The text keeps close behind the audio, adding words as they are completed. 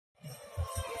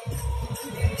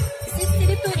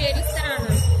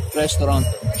Restaurant.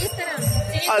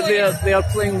 They are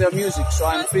playing their music, so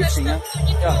I'm preaching.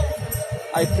 Yeah,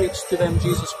 I preach to them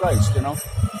Jesus Christ. You know,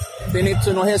 they need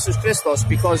to know Jesus Christos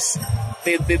because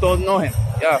they don't know him.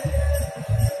 Yeah.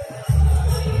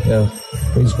 Yeah.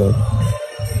 Praise God.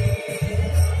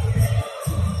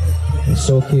 It's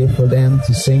okay for them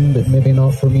to sing, but maybe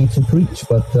not for me to preach.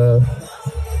 But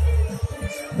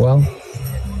well,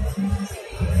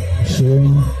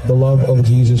 sharing the love of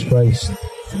Jesus Christ,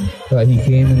 that He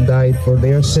came and died for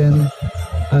their sin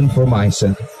and for my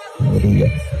sin.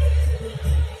 Hallelujah.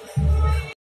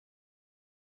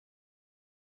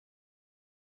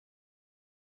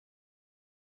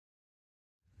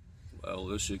 Well,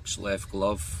 Lusik's left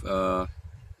glove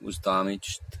was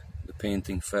damaged. The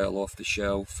painting fell off the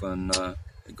shelf and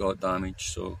it got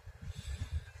damaged, so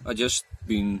I just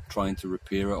been trying to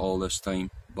repair it all this time,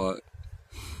 but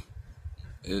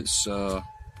it's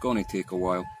going to take a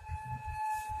while.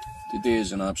 Today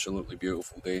is an absolutely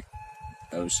beautiful day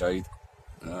outside,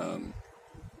 about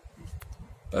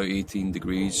 18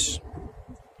 degrees,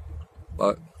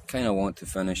 but kind of want to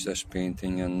finish this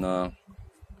painting and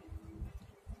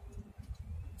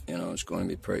you know, it's going to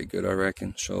be pretty good, I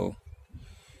reckon. So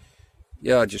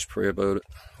yeah, I just pray about it.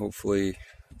 Hopefully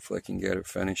I can get it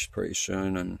finished pretty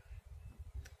soon and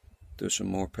do some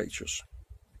more pictures.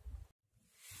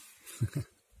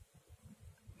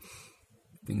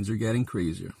 Things are getting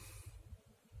crazier.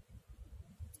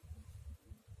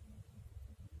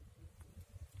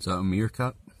 Is that a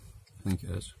meerkat? I think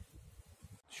it is.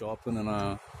 Shopping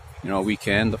on a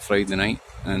weekend, a Friday night,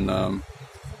 and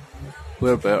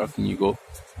where better can you go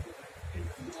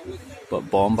but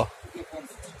Bomba?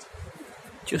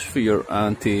 Just for your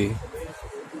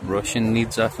anti-Russian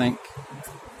needs, I think.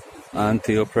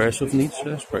 Anti-oppressive needs.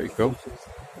 That's pretty cool.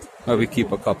 Maybe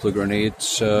keep a couple of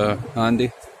grenades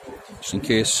handy, just in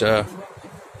case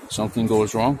something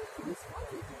goes wrong.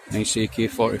 Nice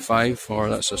AK-45, or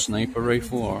that's a sniper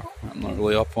rifle, or I'm not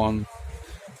really up on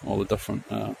all the different,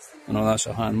 I know that's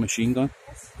a hand machine gun,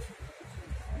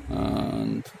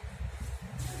 and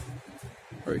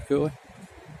very cool.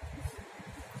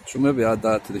 So maybe add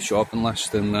that to the shopping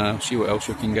list and see what else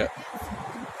we can get.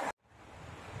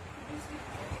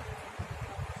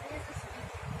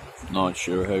 Not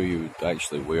sure how you would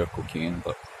actually wear cocaine,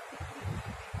 but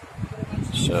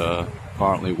it's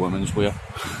partly women's wear.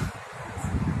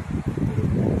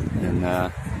 And I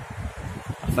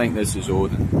think this is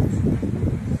Odin.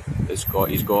 He's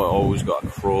always got a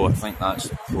crow. I think that's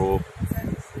the crow.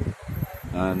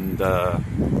 And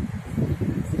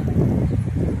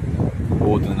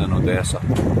Odin in Odessa.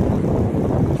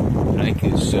 I think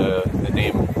it's the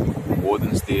name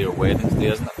Odin's Day or Wedding's Day,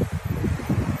 isn't it?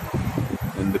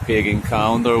 In the pagan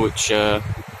calendar, which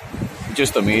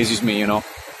just amazes me, you know.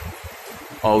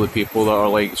 All the people that are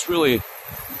like, it's really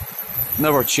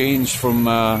never changed from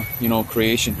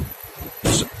creation.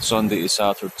 Sunday to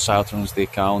Saturn's Day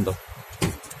calendar.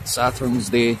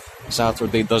 Saturday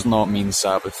does not mean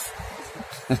Sabbath.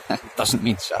 It doesn't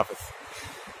mean Sabbath.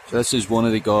 So this is one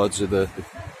of the gods of the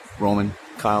Roman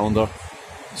calendar.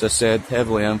 As I said,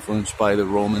 heavily influenced by the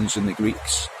Romans and the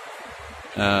Greeks.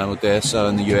 Odessa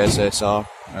and the USSR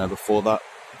before that.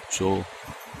 So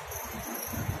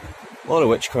a lot of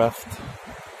witchcraft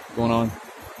going on.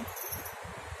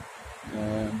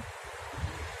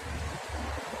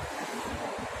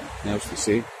 Nothing else to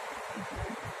say.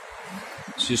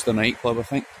 It's just a nightclub, I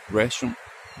think. Restaurant,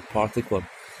 party club.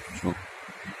 So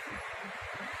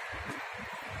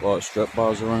a lot of strip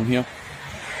bars around here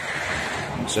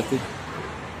in the city.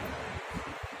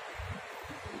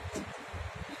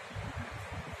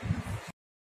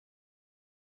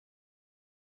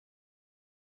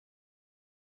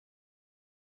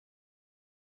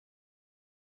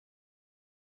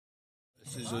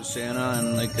 This is Odessa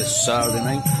and like a Saturday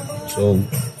night. So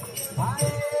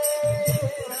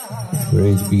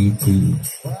praise be to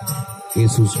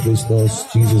Jesus Christos.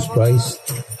 Jesus Christ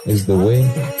is the way,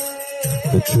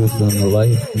 the truth, and the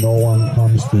life. No one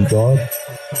comes to God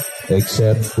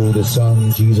except through the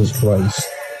Son, Jesus Christ.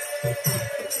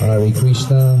 Hare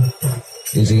Krishna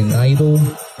is an idol.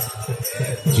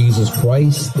 Jesus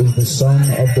Christ is the Son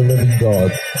of the living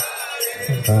God.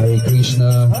 Hare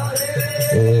Krishna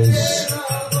is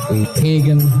a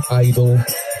pagan idol,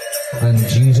 and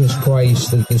Jesus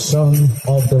Christ is the Son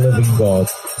of the living God.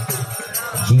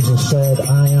 Jesus said,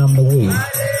 I am the way,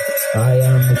 I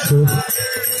am the truth,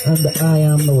 and I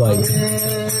am the life.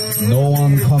 No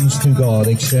one comes to God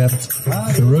except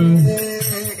through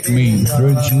me,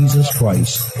 through Jesus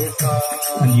Christ.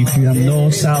 And you can have no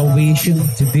salvation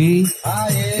today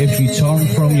if you turn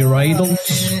from your idols,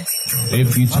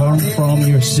 if you turn from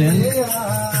your sin,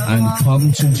 and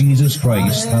come to Jesus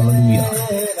Christ. Hallelujah.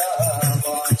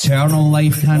 Eternal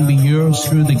life can be yours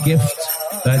through the gift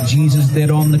that Jesus did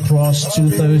on the cross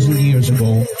 2,000 years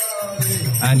ago.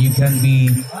 And you can be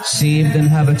saved and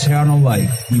have eternal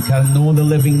life. You can know the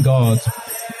living God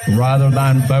rather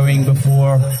than bowing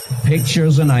before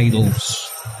pictures and idols.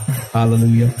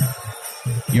 Hallelujah.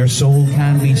 Your soul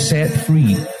can be set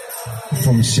free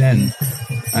from sin,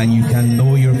 and you can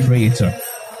know your Creator.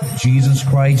 Jesus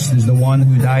Christ is the one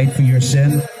who died for your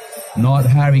sin, not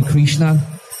Hare Krishna,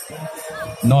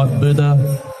 not Buddha,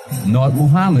 not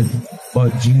Muhammad,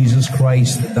 but Jesus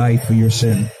Christ died for your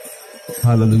sin.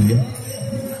 Hallelujah.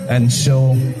 And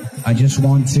so I just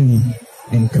want to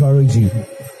encourage you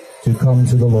to come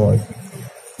to the Lord.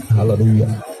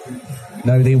 Hallelujah.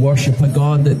 Now they worship a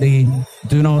God that they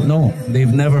do not know.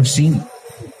 They've never seen.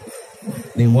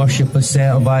 They worship a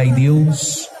set of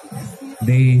ideals.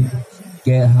 They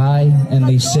get high and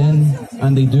they sin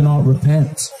and they do not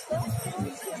repent.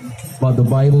 But the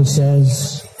Bible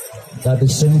says that the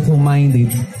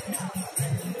simple-minded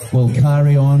will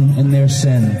carry on in their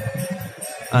sin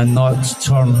and not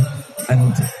turn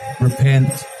and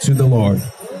repent to the Lord.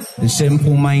 The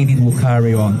simple-minded will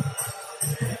carry on.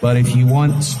 But if you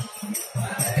want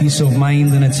peace of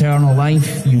mind and eternal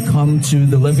life, you come to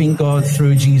the living God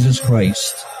through Jesus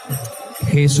Christ.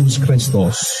 Jesus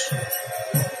Christos.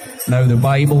 Now the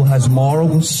Bible has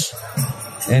morals.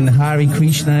 In Hare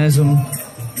Krishnaism,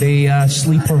 they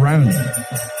sleep around.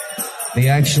 They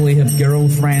actually have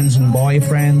girlfriends and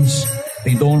boyfriends.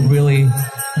 They don't really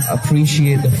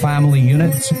appreciate the family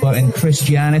unit. But in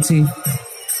Christianity,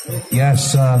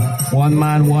 yes, one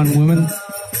man, one woman,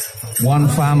 one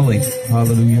family.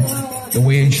 Hallelujah. The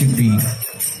way it should be.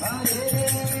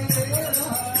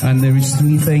 And there is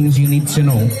three things you need to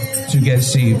know to get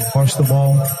saved. First of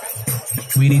all,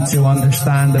 we need to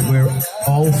understand that we're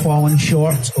all fallen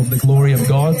short of the glory of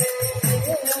God.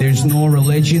 There's no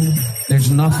religion.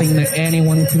 There's nothing that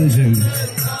anyone can do.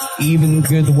 Even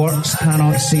good works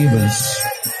cannot save us.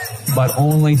 But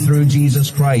only through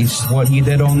Jesus Christ, what He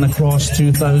did on the cross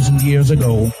 2,000 years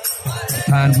ago,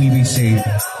 can we be saved.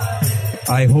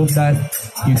 I hope that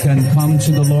you can come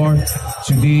to the Lord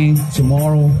today,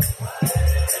 tomorrow,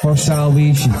 for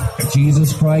salvation.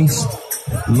 Jesus Christ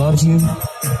loves you.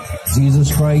 Jesus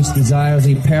Christ desires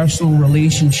a personal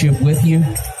relationship with you.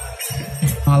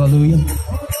 Hallelujah.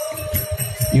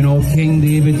 You know, King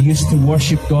David used to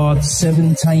worship God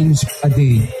 7 times a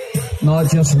day.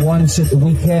 Not just once at the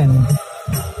weekend,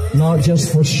 not just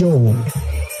for show,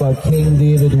 but King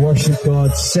David worshiped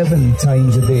God 7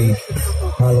 times a day.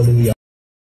 Hallelujah.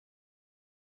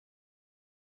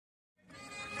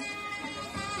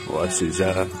 Well, this is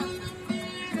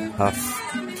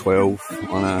 12:30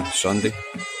 on a Sunday.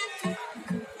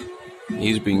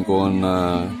 He's been going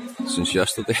since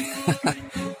yesterday.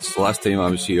 It's the last time I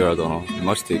was here, I don't know. He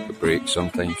must take a break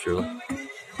sometime, surely.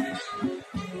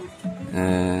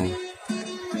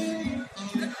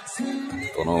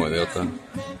 Don't know what they're doing.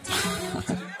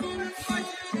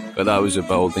 But that was a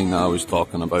building that I was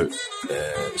talking about.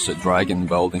 It's a dragon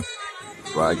building.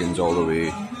 Dragons all the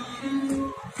way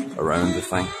around the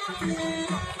thing.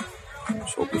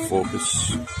 Just hope the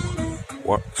focus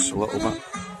works a little bit.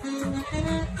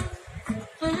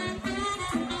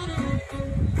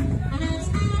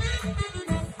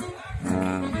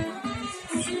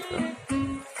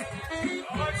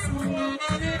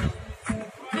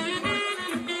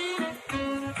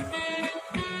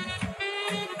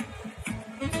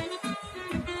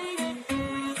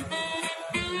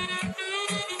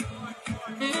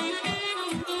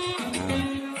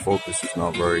 Focus is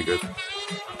not very good.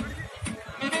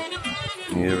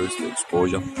 Here is the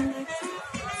exposure.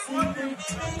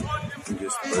 You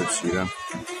just about see them.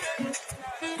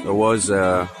 There was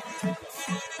I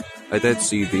did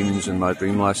see demons in my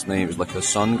dream last night. It was like a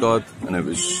sun god, and it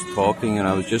was talking, and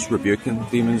I was just rebuking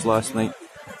demons last night.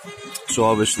 So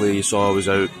obviously you saw I was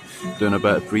out doing a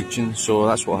bit of preaching, so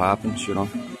that's what happens, you know.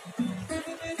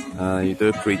 You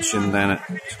do preaching, then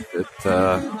it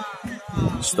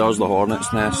stirs the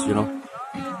hornet's nest, you know.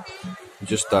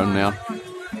 Just down there.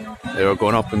 They were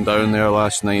going up and down there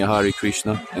last night at Hare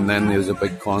Krishna, and then there's a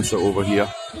big concert over here.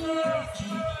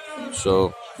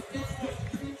 So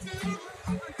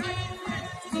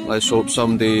let's hope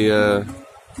somebody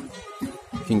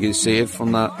can get saved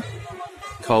from that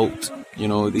cult, you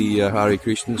know, the Hare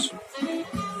Krishnas.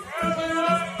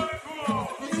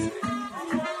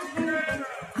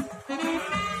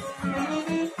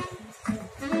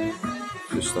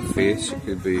 Just a face, it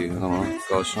could be, I don't know,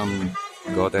 got some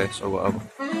goddess or whatever.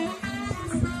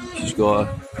 She's got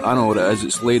I know what it is,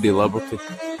 it's Lady Liberty.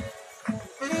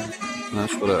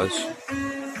 That's what it is.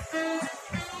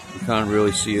 Can't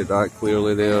really see it that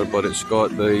clearly there, but it's got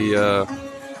the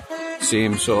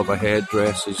same sort of a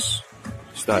headdress as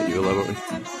Statue of Liberty,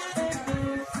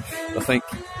 I think.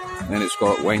 And it's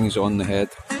got wings on the head.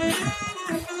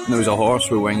 And there was a horse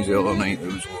with wings the other night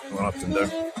that was going up and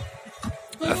down.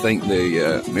 I think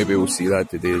they maybe we'll see that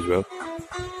today as well.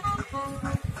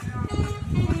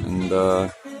 And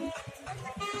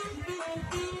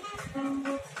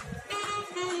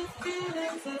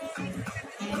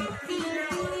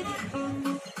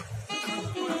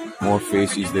more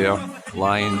faces there.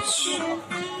 Lions.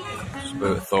 It's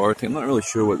about authority. I'm not really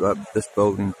sure what this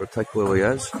building particularly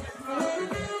is.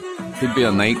 Could be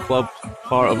a nightclub,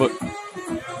 part of it.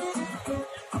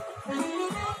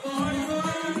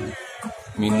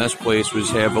 I mean, this place was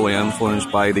heavily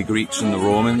influenced by the Greeks and the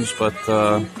Romans, but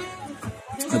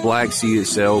the Black Sea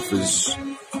itself is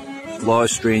a lot of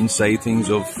strange sightings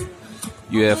of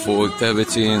UFO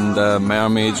activity and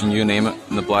mermaids and you name it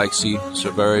in the Black Sea. It's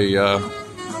a very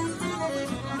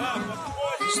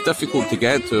it's difficult to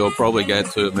get to. I'll probably get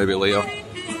to it maybe later.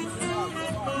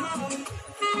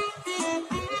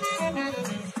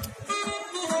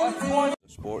 The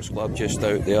sports club just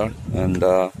out there, and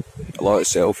a lot of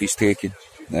selfies taken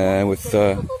with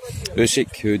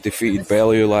Usyk, who defeated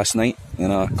Bellew last night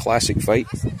in a classic fight.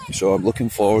 So I'm looking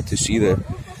forward to see the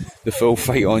full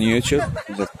fight on YouTube.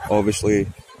 I obviously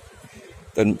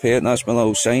didn't pay it, and that's my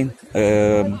little sign.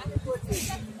 It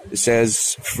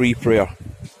says free prayer.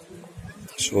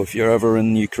 So if you're ever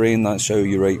in Ukraine, that's how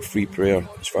you write free prayer,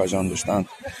 as far as I understand.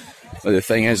 But the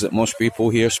thing is that most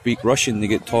people here speak Russian. They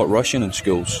get taught Russian in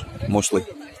schools, mostly.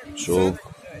 So,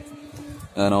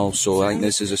 and also I think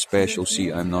this is a special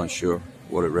seat. I'm not sure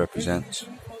what it represents.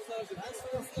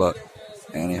 But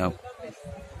anyhow,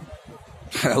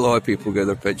 a lot of people get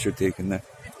their picture taken there.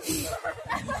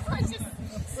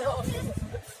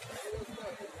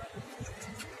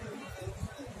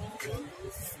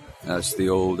 That's the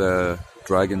old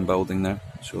dragon building there.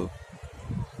 So,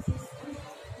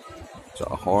 is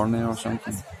that a horn there or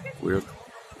something? Weird.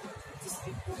 It's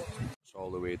all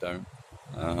the way down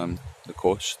the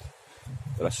coast.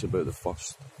 But that's about the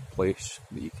first place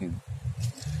that you can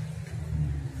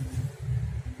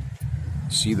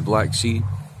see the Black Sea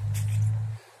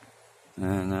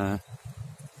and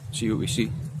see what we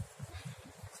see.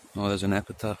 Oh, there's an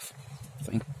epitaph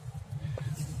thing.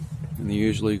 And they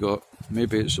usually got,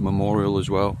 maybe it's a memorial as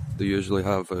well. They usually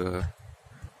have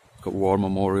got war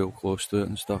memorial close to it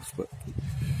and stuff, but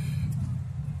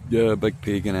yeah, a big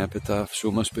pagan epitaph, so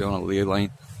it must be on a ley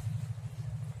line.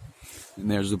 And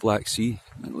there's the Black Sea.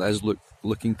 It is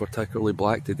looking particularly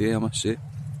black today, I must say.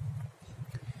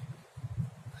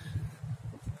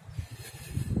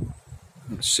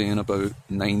 It's saying about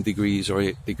 9 degrees or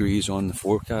 8 degrees on the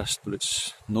forecast, but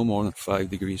it's no more than 5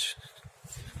 degrees.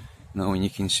 Now, when you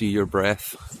can see your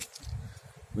breath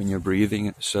when you're breathing,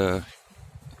 it's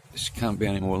this can't be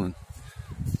any more than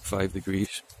 5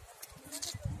 degrees.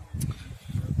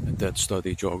 I did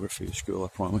study geography at school, I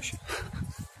promise you.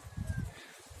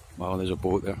 Wow, there's a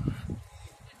boat there.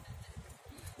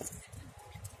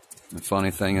 The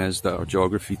funny thing is that our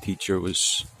geography teacher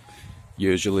was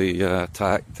usually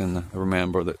attacked, and I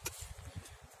remember that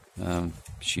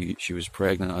she was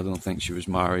pregnant. I don't think she was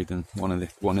married, and one of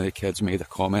the kids made a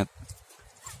comment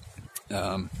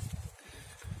that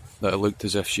it looked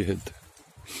as if she had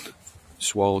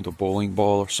swallowed a bowling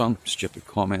ball or some stupid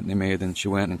comment they made, and she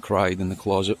went and cried in the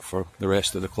closet for the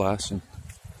rest of the class, and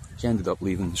she ended up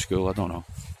leaving the school. I don't know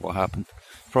what happened.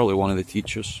 Probably one of the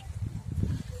teachers.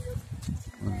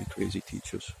 One of the crazy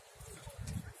teachers.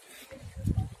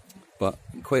 But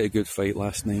quite a good fight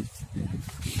last night.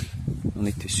 I'll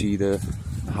need to see the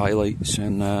highlights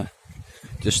and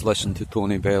just listen to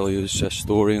Tony Bellew's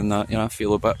story and that. You know, I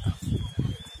feel a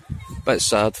bit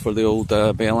sad for the old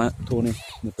bellend, Tony,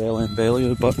 the bellend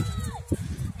Bellew, but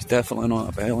he's definitely not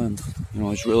a bellend. You know,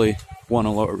 he's really won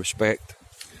a lot of respect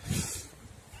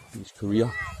in his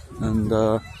career, and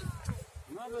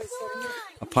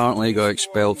apparently he got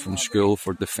expelled from school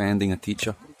for defending a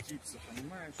teacher.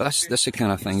 But that's the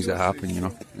kind of things that happen, you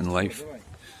know, in life.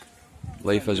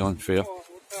 Life is unfair.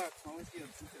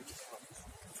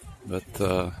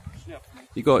 But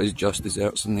he got his just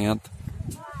desserts in the end.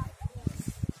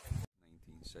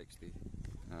 1960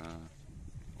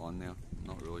 on there. I'm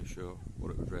not really sure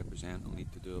what it would represent. I'll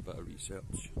need to do a bit of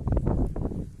research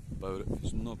about it,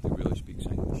 because nobody really speaks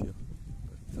English here.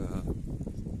 But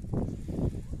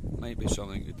might be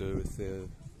something to do with the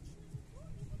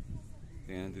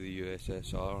end of the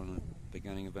USSR and the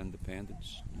beginning of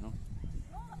independence, you know.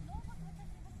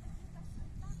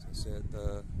 As I said,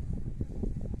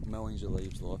 millions of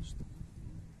lives lost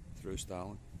through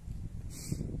Stalin.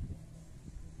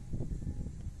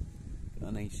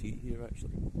 a nice heat here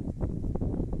actually.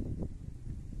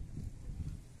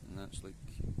 And that's like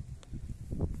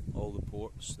all the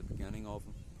ports, the beginning of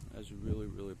them. It's a really,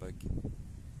 really big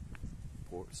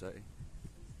port city.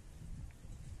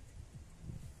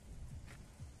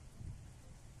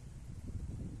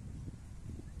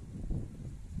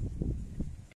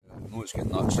 I know it's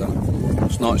getting nuts there.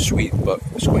 It's not sweet, but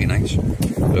it's quite nice.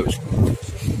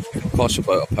 It costs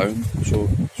about £1, so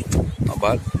it's not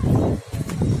bad.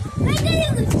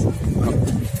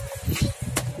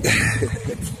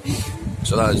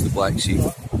 So that is the Black Sea.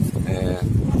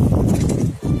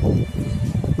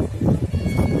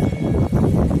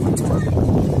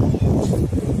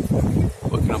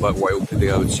 Looking a bit wild today,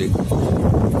 I would say.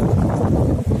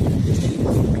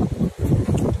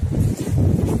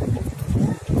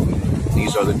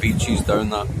 These are the beaches down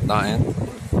that end.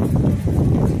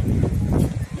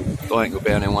 Don't think there'll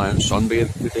be anyone out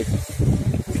sunbathing today.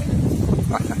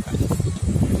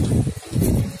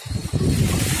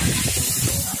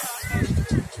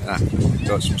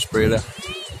 Got some spray there.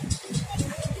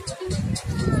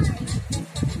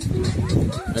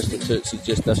 Mr. Tootsie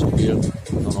just disappeared. I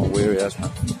don't know where he is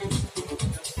now.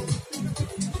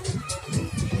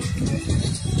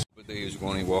 Somebody is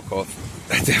going to walk off.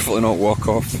 Definitely not walk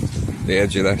off the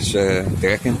edge of this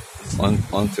decking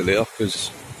onto there,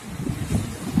 because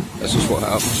this is what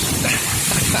happens.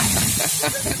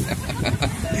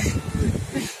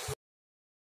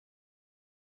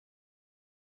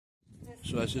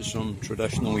 So this is some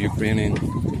traditional Ukrainian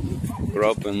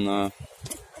grub, and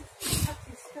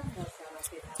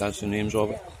that's the names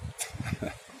of it.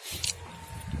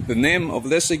 The name of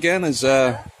this again is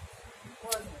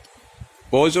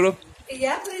Bozora?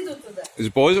 Is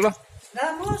Bozora?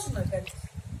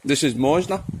 This is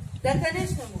Mojna?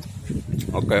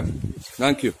 Okay,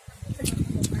 thank you.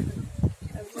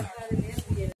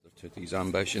 His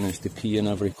ambition is to pee in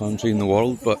every country in the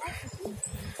world, but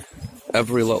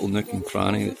every little nook and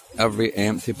cranny, every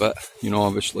empty bit, you know,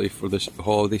 obviously for this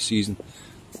holiday season,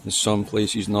 there's some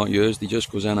places not used. He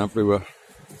just goes in everywhere,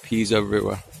 pees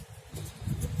everywhere.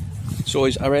 So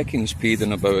I reckon he's peed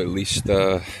in about at least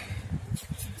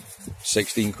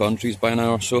 16 countries by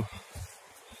now or so,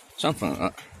 something like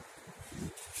that.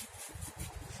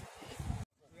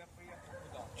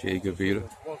 Che Guevara.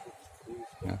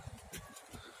 Yeah.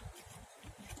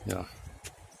 Yeah.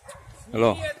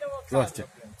 Hello.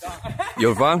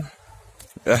 Your van?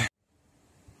 Yeah.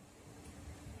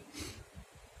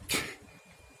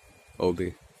 All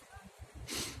day.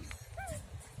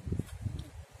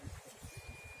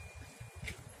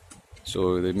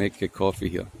 So they make a coffee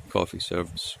here. Coffee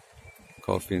serves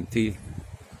coffee and tea.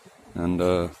 And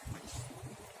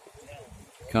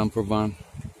camper van.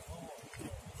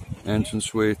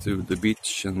 Entranceway to the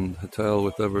beach and hotel,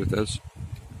 whatever it is.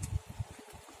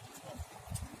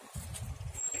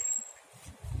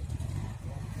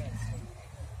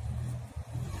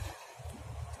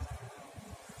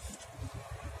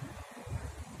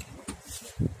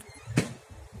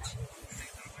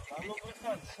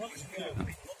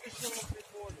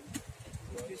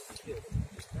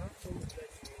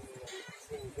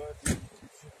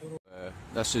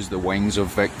 This is the wings of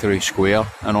Victory Square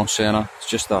in Odessa. It's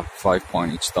just a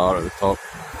 5-pointed star at the top,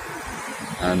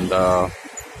 and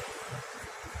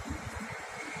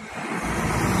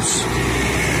it's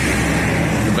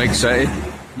a big city.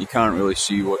 You can't really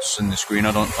see what's in the screen,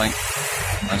 I don't think.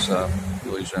 As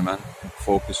really zoom in,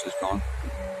 focus is gone.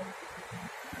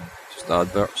 Just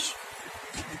adverts.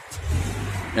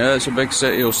 Yeah, it's a big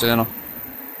city, Odessa.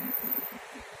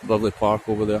 Lovely park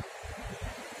over there.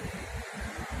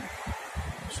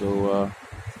 So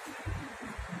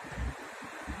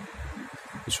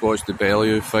just watched the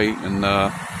Bellew fight, and I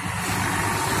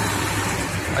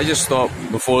just thought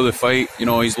before the fight, you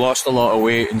know, he's lost a lot of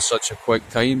weight in such a quick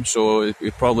time, so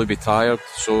he'd probably be tired.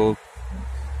 So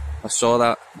I saw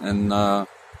that, and I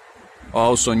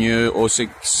also knew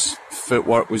Usyk's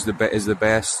footwork was is the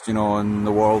best, you know, in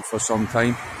the world for some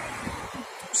time.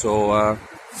 So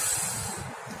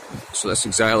so that's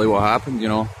exactly what happened, you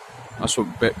know. That's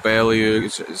what Bellew,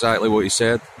 exactly what he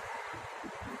said.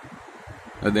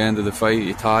 At the end of the fight,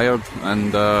 he tired,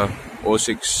 and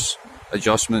Usyk's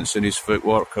adjustments in his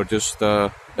footwork are just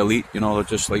elite, you know, they're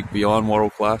just like beyond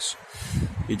world class.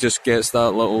 He just gets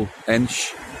that little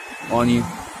inch on you,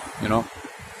 you know,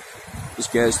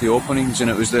 just gets the openings, and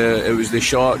it was the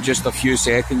shot just a few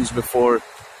seconds before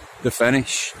the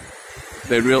finish.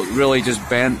 They really just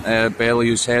bent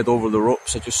Bellew's head over the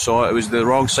ropes. I just saw it. It was the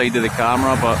wrong side of the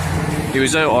camera, but he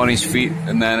was out on his feet,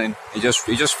 and then he just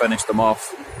finished him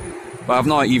off. But I've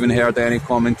not even heard any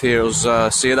commentators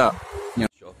say that. You know,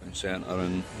 shopping centre,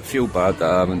 and I feel bad that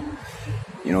I haven't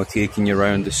you know, taking you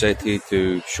around the city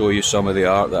to show you some of the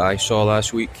art that I saw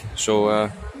last week. So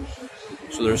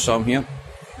there's some here.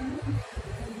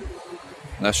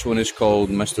 This one is called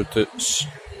Mr. Toots'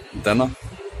 Dinner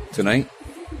Tonight.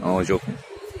 Oh, joking.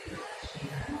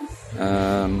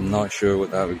 Not sure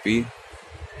what that would be.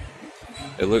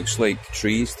 It looks like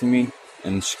trees to me,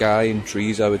 and sky and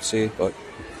trees, I would say, but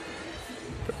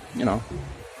you know,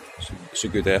 it's a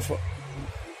good effort.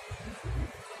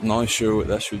 Not sure what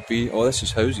this would be. Oh, this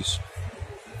is houses.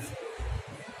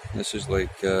 This is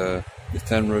like the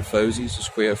tin roof houses. There's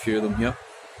quite a few of them here.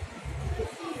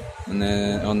 And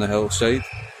then on the hillside,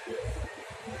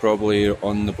 probably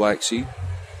on the Black Sea.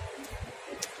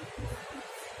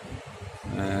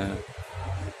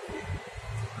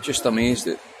 Just amazed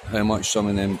at how much some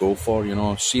of them go for. You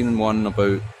know, I've seen one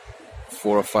about $4,000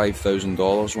 or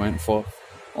 $5,000 went for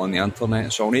on the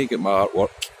internet. So I'll need to get my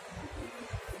artwork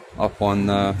up on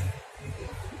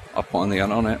the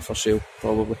internet for sale,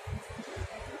 probably.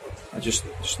 I just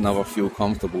never feel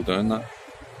comfortable doing that.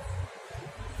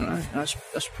 And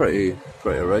that's pretty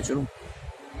original.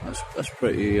 That's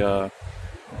pretty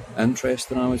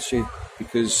interesting, I would say,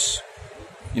 because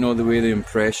you know the way the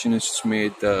Impressionists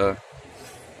made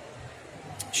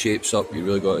shapes up. You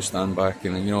really got to stand back,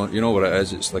 and you know what it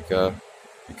is. It's like it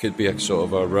could be a sort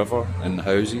of a river and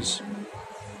houses,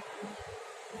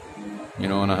 you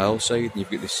know, on a hillside, and you've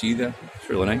got the sea there. It's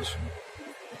really nice.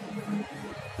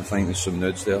 I think there's some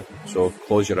nudes there, so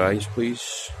close your eyes,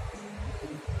 please.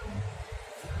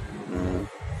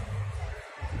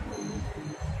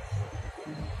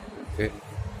 Okay.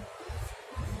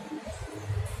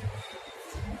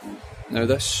 Now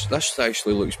this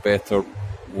actually looks better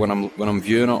when I'm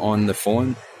viewing it on the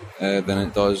phone than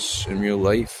it does in real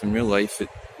life. In real life,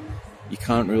 you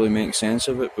can't really make sense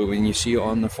of it, but when you see it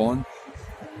on the phone,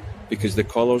 because the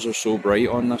colours are so bright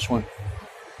on this one,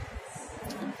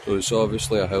 so it's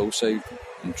obviously a hillside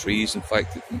and trees. In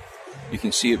fact, you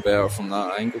can see it better from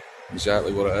that angle,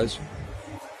 exactly what it is,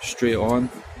 straight on.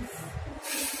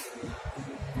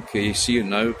 Okay, you see it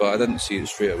now, but I didn't see it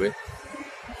straight away.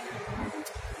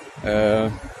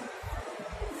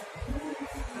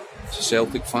 It's a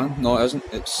Celtic fan. No, it isn't.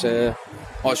 It's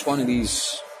it's one of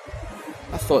these.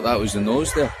 I thought that was the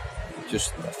nose there. I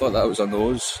thought that was a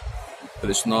nose, but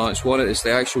it's not. It's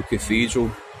the actual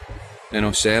cathedral in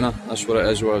Odessa. That's what it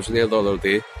is. Where I was there the other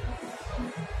day.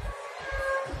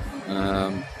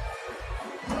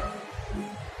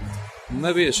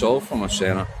 Maybe it's all from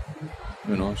Odessa.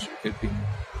 Who knows? Could be.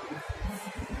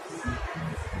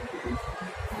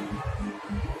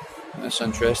 That's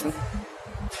interesting.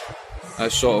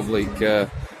 That's sort of like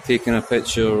taking a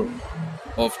picture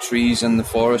of trees in the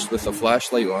forest with a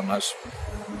flashlight on. That's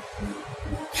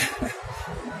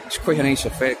it's quite a nice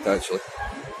effect, actually.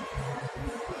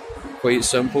 Quite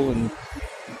simple and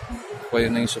quite a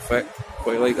nice effect.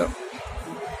 Quite like that.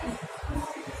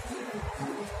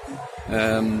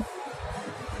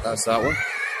 That's that one.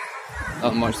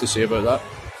 Not much to say about that.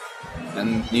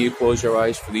 And you close your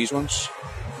eyes for these ones.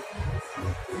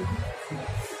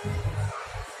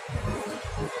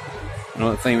 I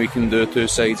don't think we can do two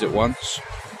sides at once.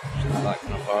 It's not that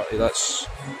kind of party. That's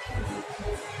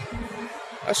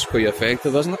quite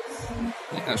effective, isn't it? I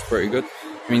think that's pretty good.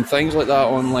 I mean, things like that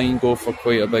online go for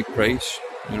quite a big price,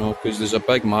 you know, because there's a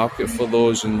big market for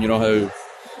those, and you know how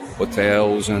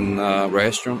hotels and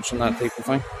restaurants and that type of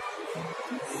thing.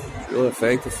 It's really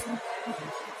effective.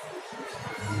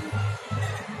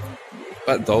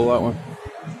 Bit dull, that one.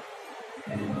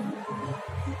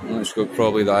 Let's go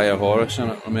probably the Eye of Horus in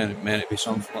it, or meant it be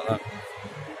something like that.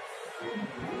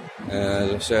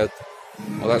 As I said,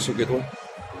 well, that's a good one.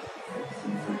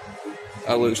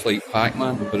 That looks like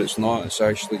Pac-Man, but it's not. It's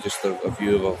actually just a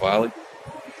view of a valley.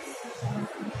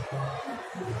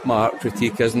 My art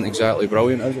critique isn't exactly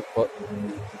brilliant, is it? But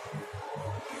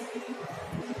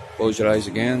close your eyes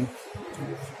again.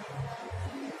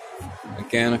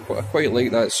 Again, I quite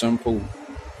like that simple.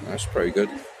 That's pretty good.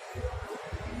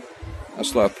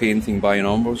 That's like a painting by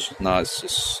numbers. Nah,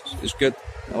 it's good.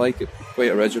 I like it.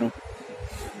 Quite original.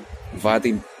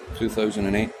 Vadim,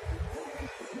 2008.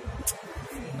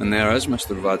 And there is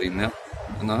Mr. Vadim there.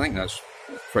 And I think that's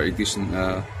a pretty decent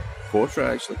portrait,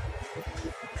 actually.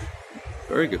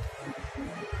 Very good.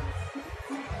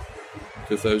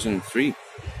 2003.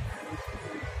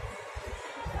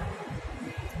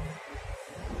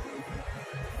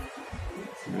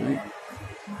 Right.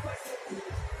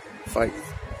 In fact,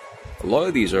 a lot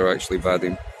of these are actually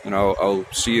Vadim. And I'll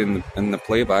see in the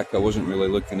playback. I wasn't really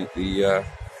looking at the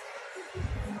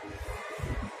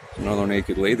another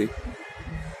naked lady.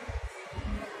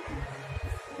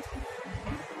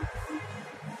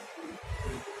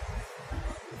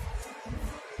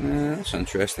 That's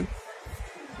interesting.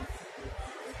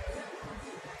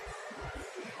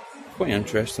 Quite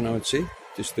interesting, I would say.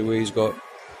 Just the way he's got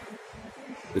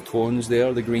the tones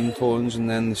there, the green tones, and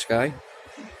then the sky.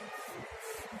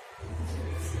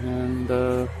 And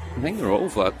I think they're all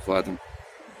Vadim.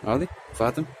 Are they?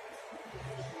 Vadim?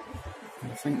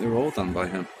 I think they're all done by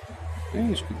him. Yeah,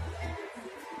 he's good.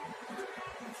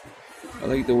 I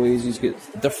like the ways he's got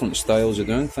different styles of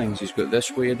doing things. He's got this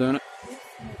way of doing it,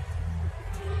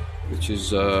 which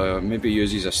is maybe he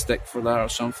uses a stick for that or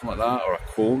something like that, or a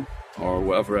comb, or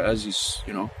whatever it is. He's,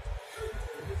 you know,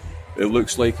 it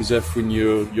looks like as if when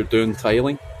you're doing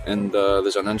tiling and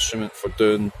there's an instrument for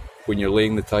doing when you're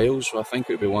laying the tiles. So I think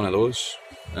it would be one of those.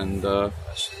 And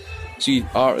see,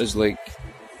 art is like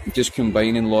just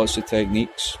combining lots of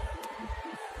techniques,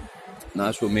 and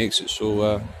that's what makes it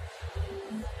so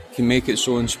can make it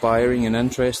so inspiring and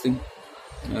interesting.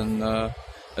 And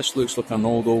this looks like an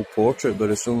old portrait, but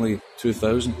it's only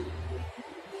 2000.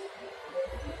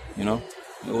 You know,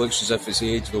 it looks as if it's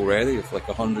aged already, of like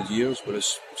 100 years, but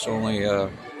it's only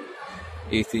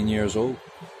 18 years old.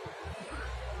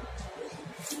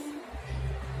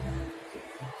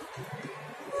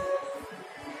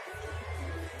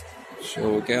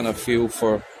 So again, I feel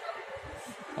for,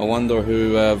 I wonder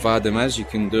who Vadim is. You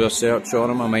can do a search on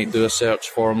him. I might do a search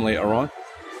for him later on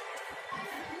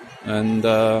and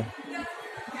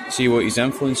see what his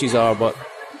influences are, but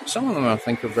some of them I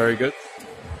think are very good.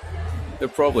 They'll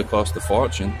probably cost a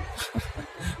fortune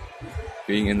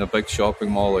being in a big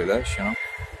shopping mall like this, you know,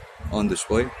 on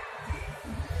display.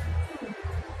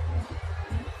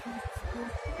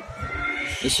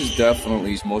 This is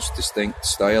definitely his most distinct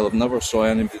style. I've never saw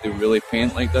anybody really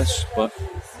paint like this, but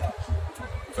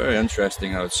very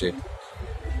interesting, I would say.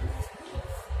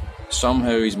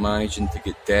 Somehow he's managing to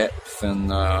get depth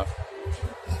and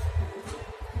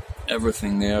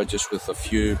everything there, just with a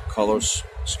few colours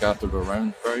scattered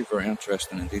around. Very, very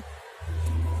interesting indeed.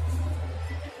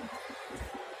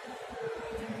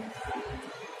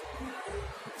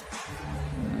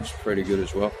 That's pretty good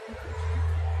as well.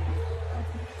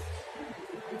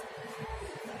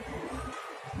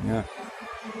 Yeah.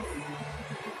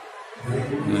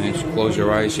 Nice. Close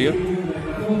your eyes here.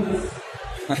 And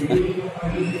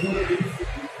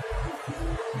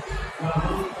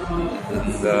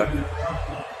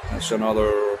that's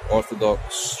another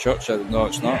Orthodox church. No,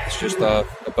 it's not. It's just a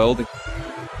building.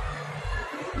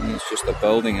 And it's just a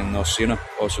building in Odessa,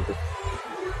 possibly.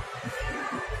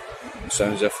 It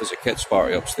sounds as if there's a kids'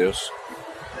 party upstairs.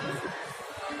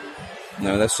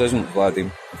 No, this isn't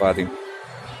Vadim.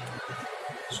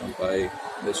 By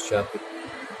this chapel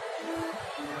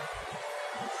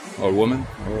or woman,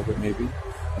 or whatever it may be.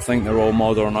 I think they're all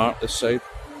modern art this side.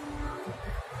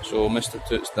 So Mr.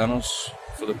 Toots dinners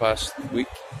for the past week.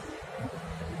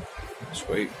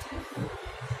 Sweet.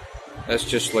 That's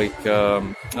just like I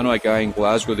know a guy in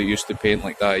Glasgow that used to paint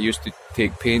like that. He used to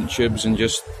take paint tubes and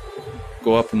just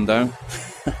go up and down.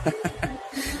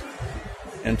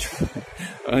 And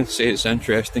I would say it's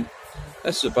interesting.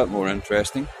 This is a bit more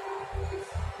interesting.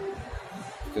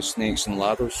 The snakes and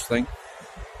ladders thing.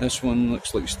 This one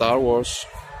looks like Star Wars.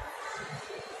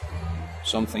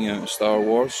 Something out of Star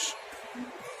Wars.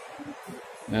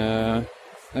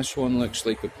 This one looks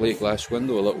like a plate glass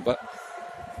window a little bit.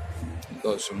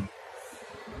 Got some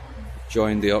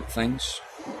joined up things.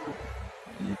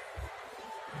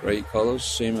 Bright colours,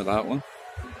 same with that one.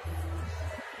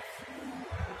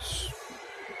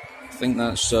 I think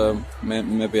that's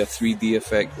maybe a 3D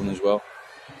effect one as well.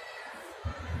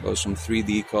 Got some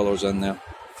 3D colours in there,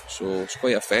 so it's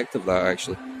quite effective, that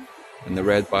actually. And the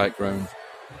red background,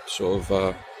 sort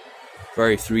of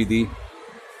very 3D.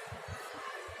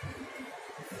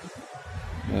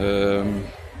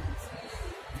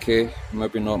 Okay,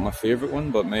 maybe not my favourite one,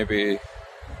 but maybe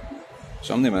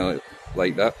somebody might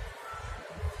like that.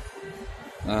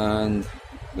 And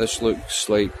this looks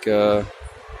like a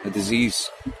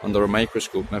disease under a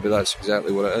microscope. Maybe that's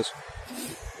exactly what it is.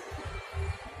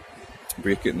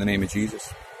 Break it in the name of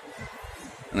Jesus.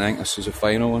 And I think this is a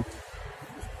final one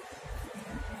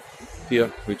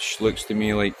here, which looks to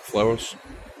me like flowers.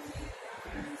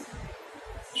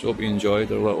 So hope you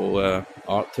enjoyed our little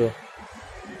art tour.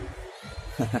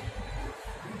 It's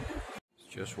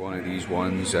just one of these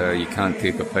ones you can't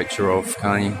take a picture of,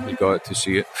 can you? You got to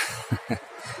see it.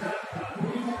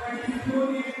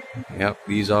 Yep,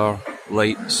 these are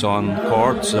lights on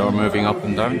cords that are moving up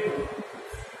and down.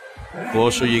 The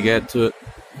closer you get to it,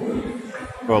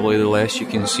 probably the less you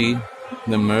can see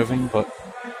them moving, but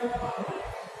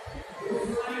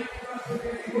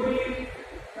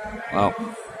wow.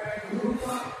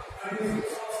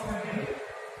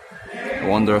 I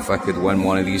wonder if I could win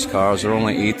one of these cars. They're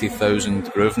only 80,000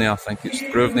 hryvnia. I think it's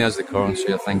hryvnia is the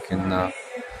currency. I think in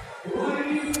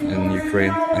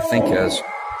Ukraine. I think it is.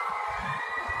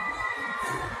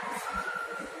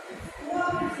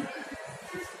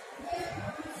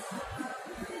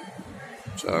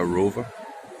 Is that a Rover?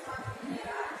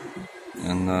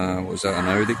 And was that an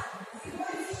Audi?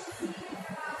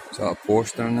 Is that a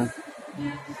Porsche down there?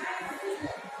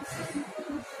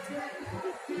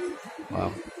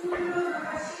 Wow.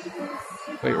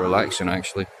 Quite relaxing,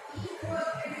 actually.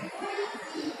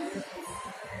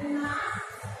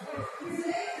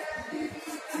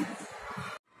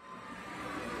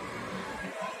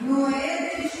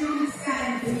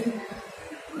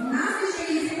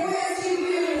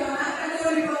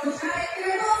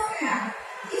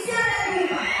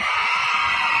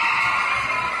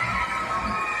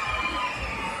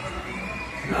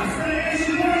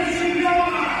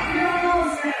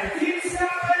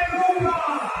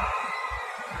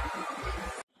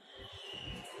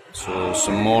 So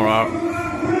some more art.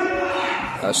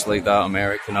 That's like that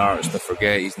American artist, I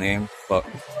forget his name, but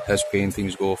his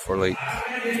paintings go for like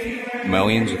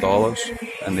millions of dollars,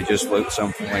 and they just look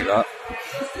something like that.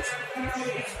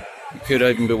 It could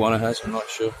even be one of his, I'm not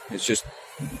sure. It's just...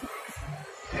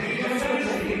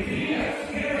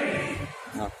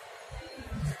 no.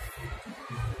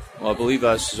 Well, I believe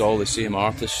this is all the same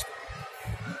artist.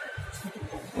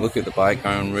 Look at the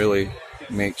background, really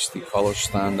makes the colours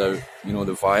stand out. You know,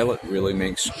 the violet really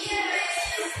makes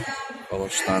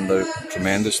colours stand out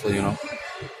tremendously, you know.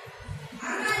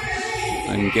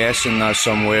 I'm guessing that's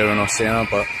somewhere in Odessa,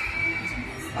 but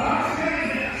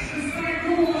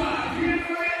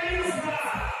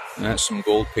that's some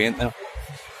gold paint there.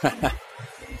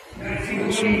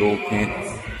 That's some gold paint.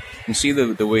 You can see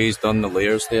the way he's done the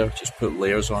layers there, just put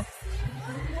layers on.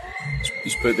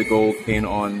 He's put the gold paint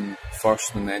on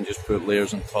first and then just put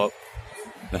layers on top.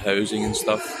 The housing and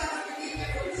stuff.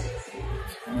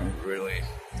 Really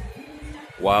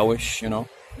wowish, you know.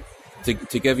 To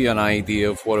give you an idea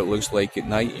of what it looks like at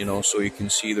night, you know, so you can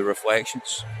see the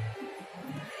reflections.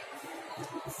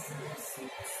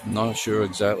 I'm not sure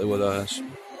exactly what that is,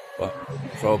 but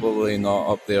probably not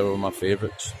up there with my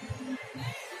favourites.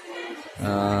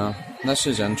 This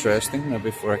is interesting,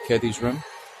 maybe for a kiddie's room.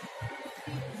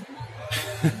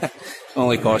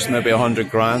 Only cost maybe 100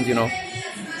 grand, you know.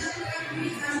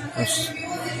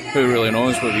 Who really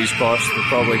knows what these cost? They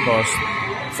probably cost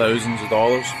thousands of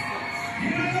dollars.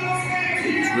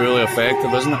 It's really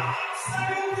effective, isn't it?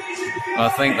 I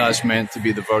think that's meant to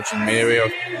be the Virgin Mary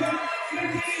or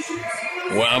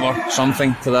whatever,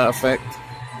 something to that effect.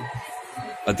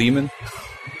 A demon.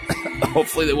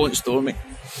 Hopefully they won't store me.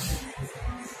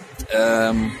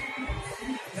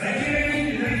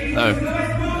 Now,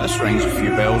 this rings a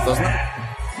few bells, doesn't it?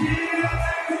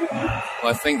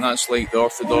 Well, I think that's like the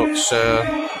Orthodox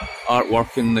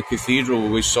artwork in the cathedral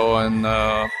we saw in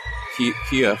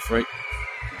Kiev, right?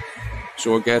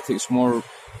 So we're getting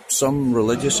some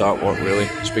religious artwork, really.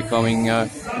 It's becoming more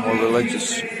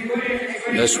religious.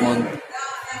 This one,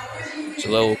 it's a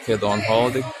little kid on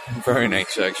holiday. Very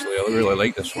nice, actually. I really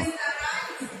like this one.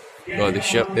 Got the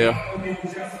ship there,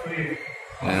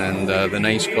 and the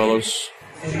nice colours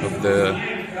of the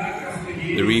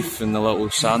reef and the little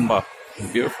sandbar.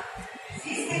 Beautiful.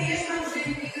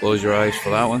 Close your eyes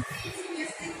for that one.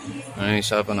 And he's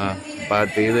having a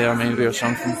bad day there, maybe, or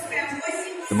something.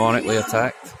 Demonically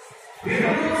attacked.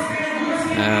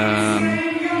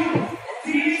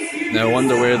 Now I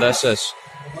wonder where this is.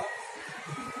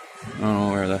 I don't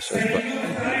know where this is, but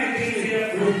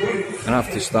I'm gonna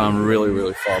have to stand really,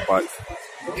 really far back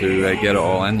to get it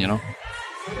all in, you know.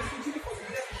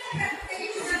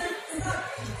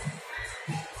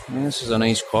 And this is a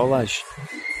nice collage,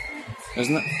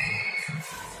 isn't it?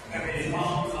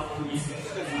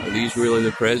 Are these really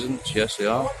the presidents? Yes, they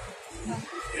are.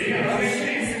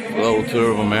 A little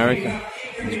tour of America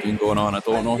has been going on. I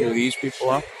don't know who these people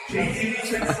are. I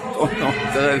don't know.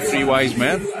 They're the three wise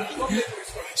men.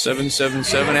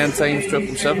 777 N times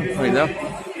 777. Right there.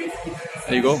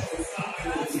 There you go.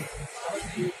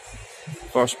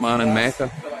 First man in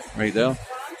Mecca. Right there.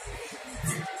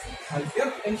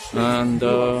 And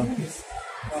dollar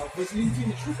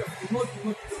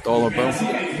bill.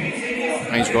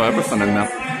 And he's got everything in there.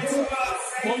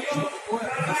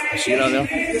 See that there?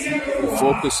 The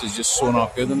focus is just so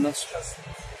not good in this.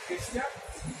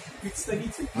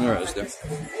 There it is there.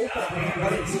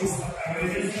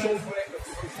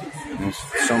 And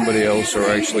somebody else are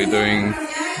actually doing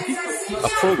a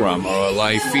program or a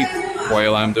live feed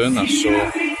while I'm doing this, so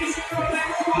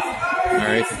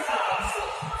alright.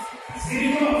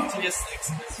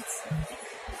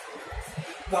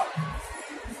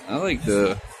 I like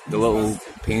the little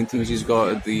paintings he's got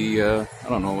at the, I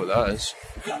don't know what that is.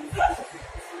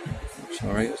 It's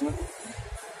alright, isn't it?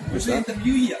 What's that?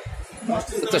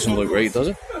 It doesn't look right, does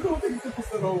it? I don't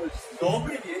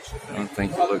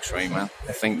think it looks right, man.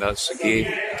 I think that's a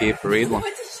gay parade one.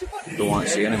 Don't want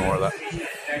to see any more of that.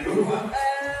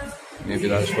 Maybe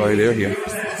that's why they're here.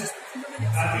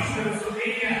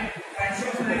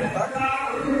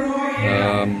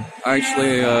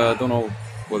 Actually, I don't know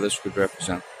what this could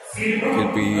represent. It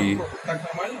could be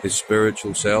his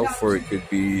spiritual self, or it could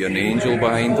be an angel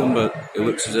behind him, but it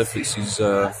looks as if it's his,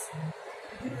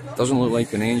 doesn't look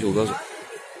like an angel, does it?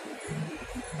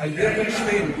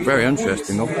 Very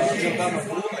interesting, though.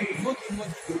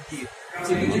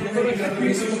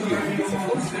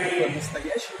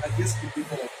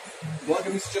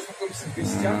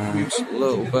 It's a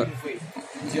little bit.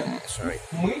 Sorry.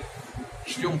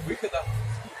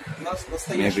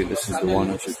 Maybe this is the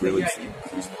one I should really see.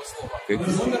 Okay.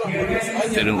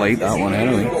 Didn't like that one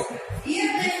anyway.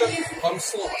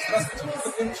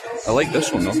 I like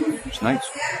this one though. It's nice.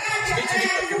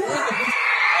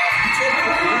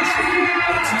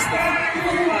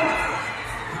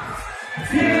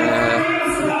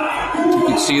 You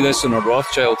can see this in a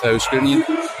Rothschild house, couldn't you?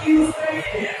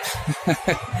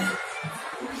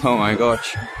 Oh my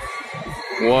gosh.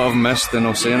 What I've missed in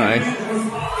Odessa, eh?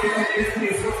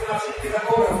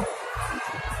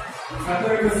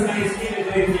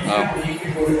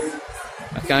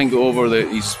 I can't go over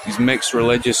he's mixed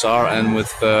religious art in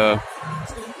with,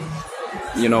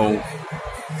 you know,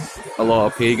 a lot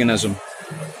of paganism.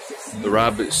 The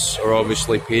rabbits are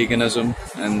obviously paganism,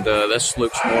 and this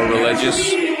looks more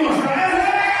religious.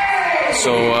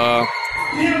 So,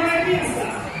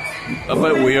 a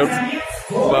bit weird,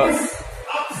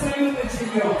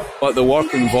 but the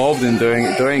work involved in doing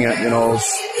it, you know,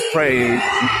 is pretty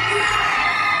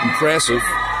impressive.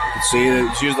 You can see that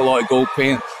it's used a lot of gold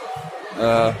paint.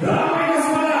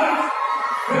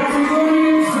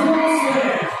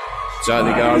 Is that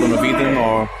the Garden of Eden,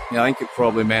 or yeah, I think it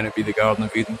probably meant to be the Garden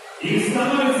of Eden.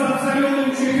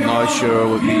 Not sure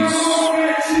what these.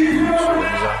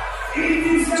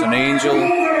 It's an angel,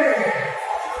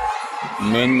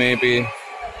 moon maybe.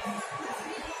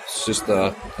 It's just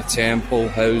a temple,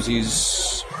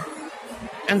 houses.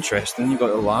 Interesting. You got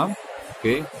a lamb.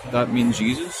 Okay, that means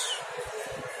Jesus.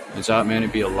 Is that meant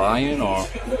to be a lion, or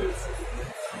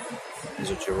is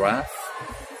it a giraffe?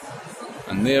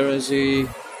 And there is a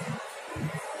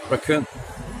raccoon.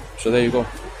 So there you go.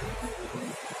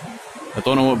 I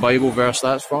don't know what Bible verse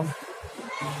that's from.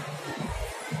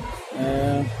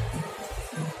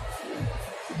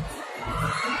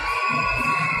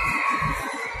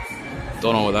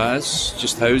 Don't know what that is.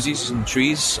 Just houses and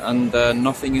trees and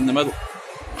nothing in the middle.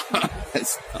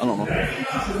 I don't know.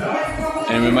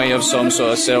 And we might have some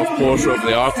sort of self-portrait of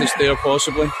the artist there,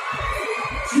 possibly.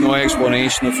 No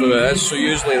explanation of who it is. So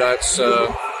usually that's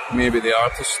maybe the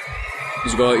artist.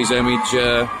 He's got his image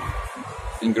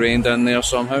ingrained in there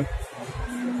somehow.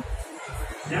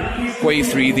 Quite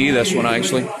 3D, this one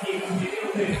actually.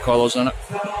 The colours in it.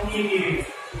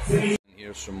 And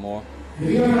here's some more.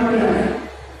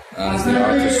 As the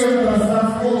artist.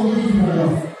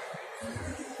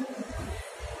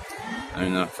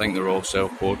 And I think they're all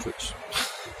self-portraits.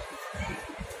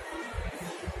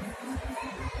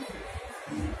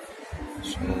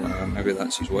 So maybe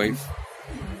that's his wife.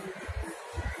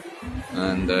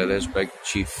 And there's big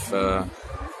Chief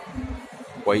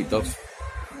White Dove.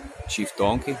 Chief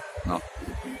Donkey? No.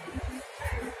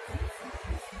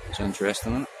 It's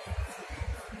interesting, isn't it?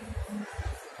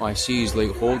 Oh, I see he's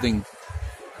like holding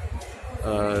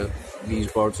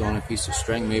these birds on a piece of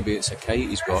string. Maybe it's a kite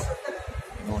he's got.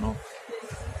 I don't know.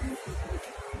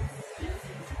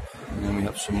 And then we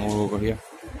have some more over here.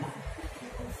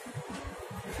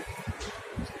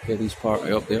 Kelly's part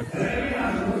way up there.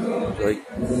 Right,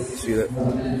 see that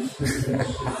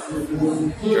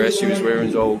dress she was wearing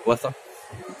is all glitter.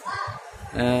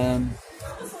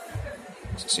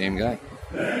 It's the same guy.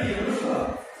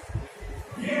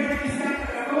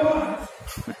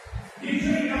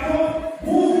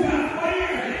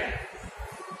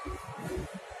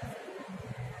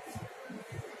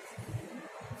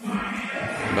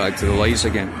 Back to the lights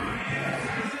again.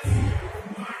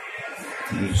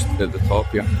 Just at the top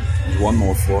here. There's one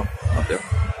more floor up there.